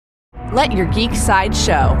Let your geek side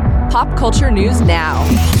show. Pop culture news now.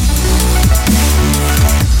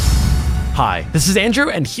 Hi, this is Andrew,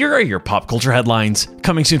 and here are your pop culture headlines.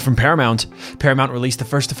 Coming soon from Paramount. Paramount released the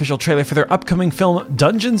first official trailer for their upcoming film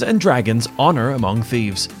Dungeons & Dragons: Honor Among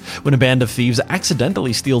Thieves. When a band of thieves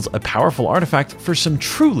accidentally steals a powerful artifact for some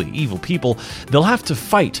truly evil people, they'll have to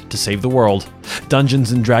fight to save the world.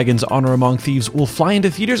 Dungeons & Dragons: Honor Among Thieves will fly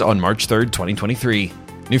into theaters on March 3rd, 2023.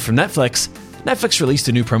 New from Netflix. Netflix released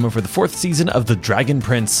a new promo for the 4th season of The Dragon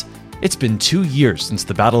Prince. It's been 2 years since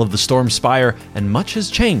the Battle of the Storm Spire, and much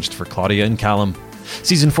has changed for Claudia and Callum.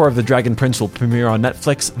 Season 4 of The Dragon Prince will premiere on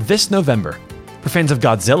Netflix this November. For fans of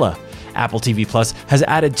Godzilla, Apple TV Plus has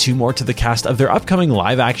added 2 more to the cast of their upcoming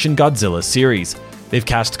live-action Godzilla series. They've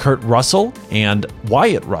cast Kurt Russell and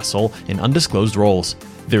Wyatt Russell in undisclosed roles.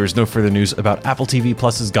 There is no further news about Apple TV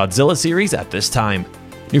Plus's Godzilla series at this time.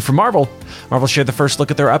 New from Marvel. Marvel shared the first look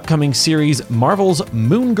at their upcoming series, Marvel's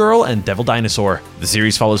Moon Girl and Devil Dinosaur. The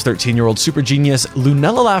series follows 13-year-old super genius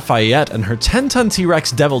Lunella Lafayette and her 10-ton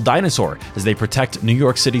T-Rex Devil Dinosaur as they protect New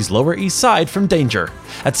York City's Lower East Side from danger.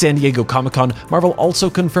 At San Diego Comic-Con, Marvel also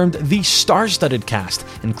confirmed the star-studded cast,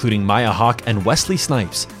 including Maya Hawke and Wesley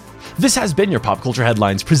Snipes. This has been your Pop Culture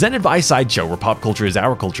Headlines, presented by Sideshow, where pop culture is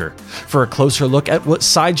our culture. For a closer look at what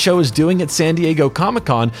Sideshow is doing at San Diego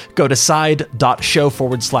Comic-Con, go to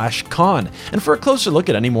side.show/con. And for a closer look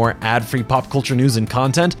at any more ad-free pop culture news and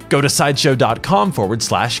content, go to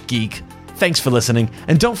sideshow.com/geek. Thanks for listening,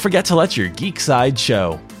 and don't forget to let your geek side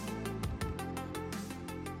show.